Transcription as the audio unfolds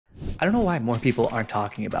I don't know why more people aren't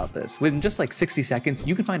talking about this. Within just like 60 seconds,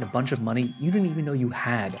 you can find a bunch of money you didn't even know you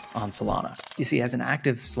had on Solana. You see, as an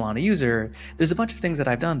active Solana user, there's a bunch of things that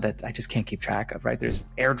I've done that I just can't keep track of, right? There's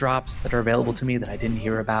airdrops that are available to me that I didn't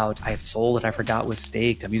hear about. I have Sol that I forgot was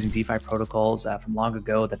staked. I'm using DeFi protocols from long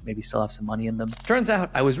ago that maybe still have some money in them. Turns out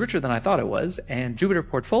I was richer than I thought it was, and Jupiter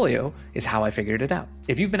Portfolio is how I figured it out.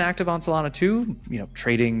 If you've been active on Solana too,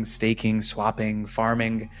 trading, staking, swapping,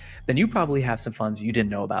 farming, then you probably have some funds you didn't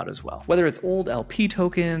know about as well. Whether it's old LP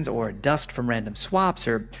tokens or dust from random swaps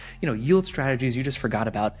or, yield strategies you just forgot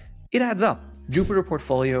about, it adds up. Jupiter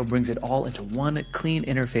Portfolio brings it all into one clean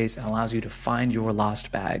interface and allows you to find your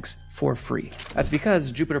lost bags for free. That's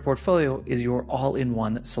because Jupiter Portfolio is your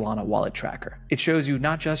all-in-one Solana wallet tracker. It shows you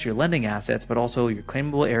not just your lending assets, but also your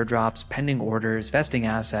claimable airdrops, pending orders, vesting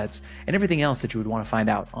assets, and everything else that you would want to find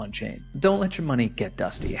out on-chain. Don't let your money get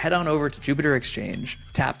dusty. Head on over to Jupiter Exchange,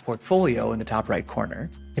 tap Portfolio in the top right corner,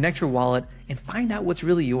 connect your wallet, and find out what's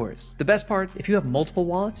really yours. The best part, if you have multiple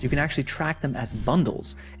wallets, you can actually track them as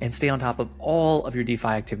bundles and stay on top of all of your DeFi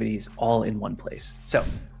activities all in one place. So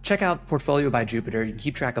check out Portfolio by Jupiter. You can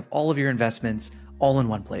keep track of all of your investments all in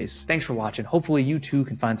one place. Thanks for watching. Hopefully you too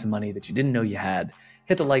can find some money that you didn't know you had.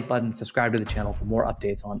 Hit the like button, subscribe to the channel for more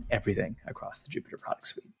updates on everything across the Jupiter product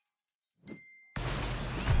suite.